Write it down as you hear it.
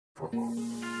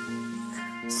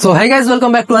So hey guys,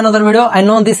 welcome back to another video. I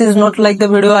know this is not like the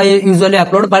video I usually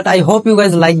upload, but I hope you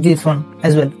guys like this one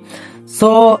as well.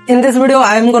 So in this video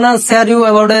I am gonna share you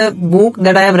about a book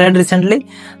that I have read recently.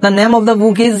 The name of the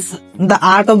book is The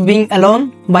Art of Being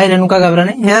Alone by Renuka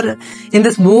Gavrani. Here in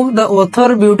this book the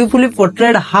author beautifully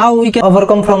portrayed how we can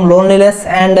overcome from loneliness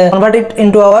and convert it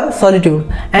into our solitude,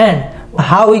 and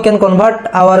how we can convert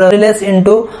our loneliness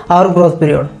into our growth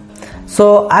period.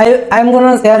 So I'm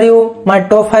gonna share you my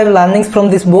top 5 learnings from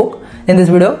this book in this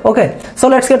video. Okay, so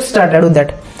let's get started with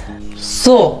that.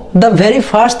 So the very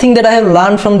first thing that I have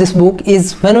learned from this book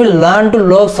is when we learn to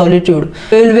love solitude,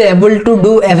 we will be able to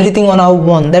do everything on our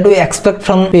own that we expect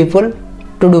from people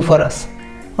to do for us.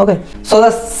 Okay, so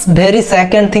the very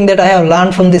second thing that I have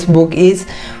learned from this book is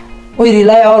we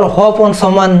rely our hope on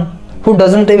someone who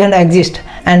doesn't even exist,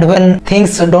 and when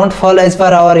things don't fall as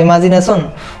per our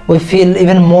imagination, we feel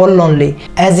even more lonely,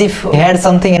 as if we had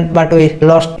something but we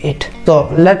lost it. So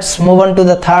let's move on to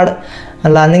the third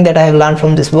learning that I have learned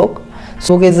from this book. This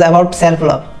book is about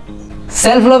self-love.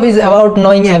 Self-love is about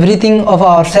knowing everything of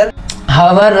ourselves,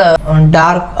 however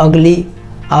dark, ugly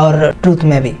our truth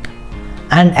may be,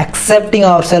 and accepting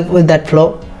ourselves with that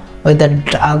flaw, with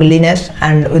that ugliness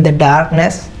and with the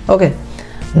darkness. Okay,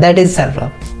 that is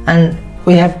self-love, and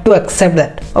we have to accept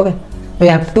that. Okay, we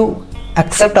have to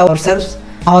accept ourselves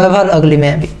however ugly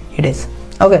may be it is.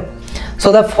 Okay,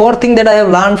 so the fourth thing that I have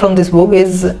learned from this book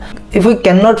is if we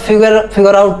cannot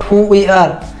figure out who we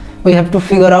are, we have to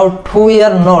figure out who we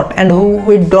are not and who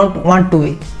we don't want to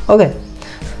be. Okay,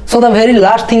 so the very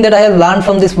last thing that I have learned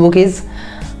from this book is,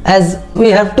 as we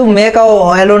have to make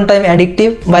our alone time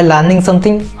addictive by learning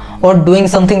something or doing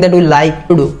something that we like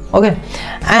to do. Okay,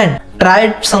 and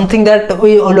try something that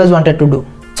we always wanted to do.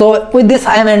 So with this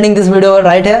I am ending this video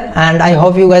right here, and I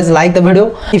hope you guys like the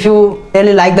video. If you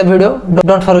really like the video,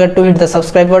 don't forget to hit the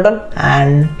subscribe button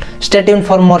and stay tuned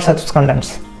for more such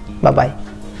contents. Bye bye.